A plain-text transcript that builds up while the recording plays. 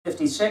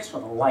56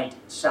 with a light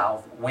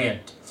south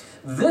wind.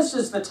 This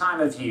is the time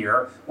of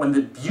year when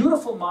the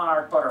beautiful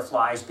monarch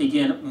butterflies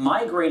begin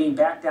migrating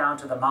back down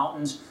to the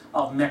mountains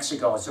of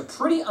Mexico. It's a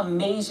pretty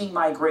amazing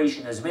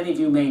migration, as many of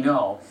you may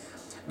know.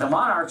 The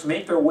monarchs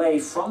make their way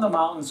from the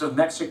mountains of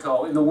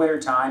Mexico in the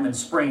wintertime and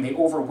spring. They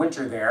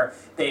overwinter there.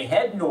 They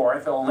head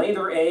north. They'll lay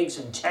their eggs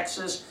in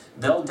Texas.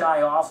 They'll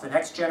die off. The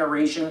next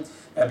generation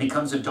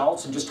becomes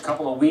adults in just a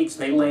couple of weeks.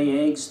 They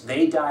lay eggs.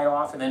 They die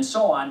off, and then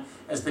so on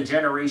as the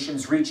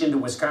generations reach into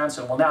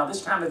Wisconsin. Well, now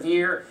this time of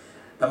year,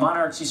 the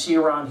monarchs you see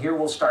around here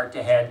will start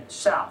to head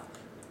south.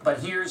 But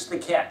here's the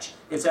catch.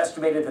 It's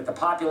estimated that the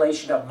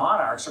population of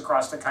monarchs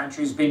across the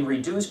country has been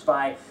reduced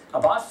by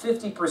about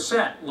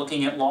 50%,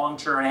 looking at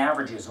long-term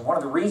averages. And one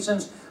of the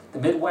reasons, the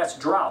Midwest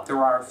drought.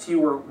 There are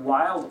fewer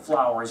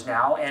wildflowers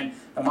now, and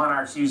the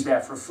monarchs use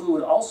that for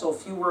food. Also,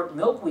 fewer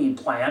milkweed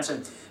plants,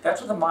 and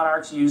that's what the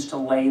monarchs use to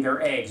lay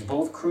their eggs.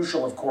 Both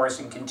crucial, of course,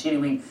 in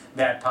continuing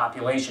that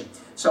population.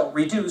 So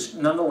reduced,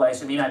 nonetheless.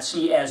 You may not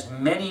see as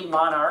many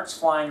monarchs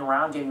flying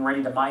around, getting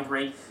ready to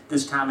migrate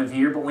this time of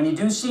year, but when you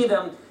do see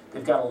them,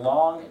 they've got a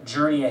long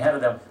journey ahead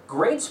of them.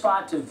 Great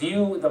spot to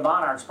view the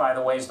monarchs, by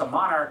the way, is the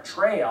Monarch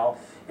Trail.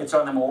 It's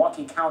on the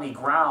Milwaukee County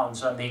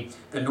grounds on the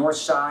north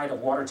side of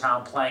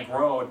Watertown Plank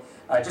Road.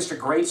 Just a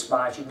great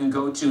spot. You can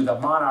go to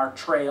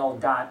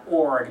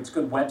themonarchtrail.org. It's a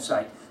good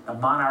website,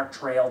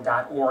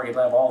 themonarchtrail.org.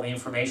 It'll have all the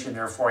information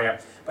there for you.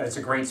 But it's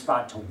a great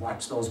spot to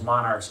watch those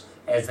monarchs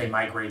as they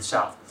migrate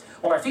south.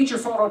 Well, our feature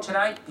photo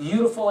tonight,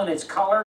 beautiful in its color.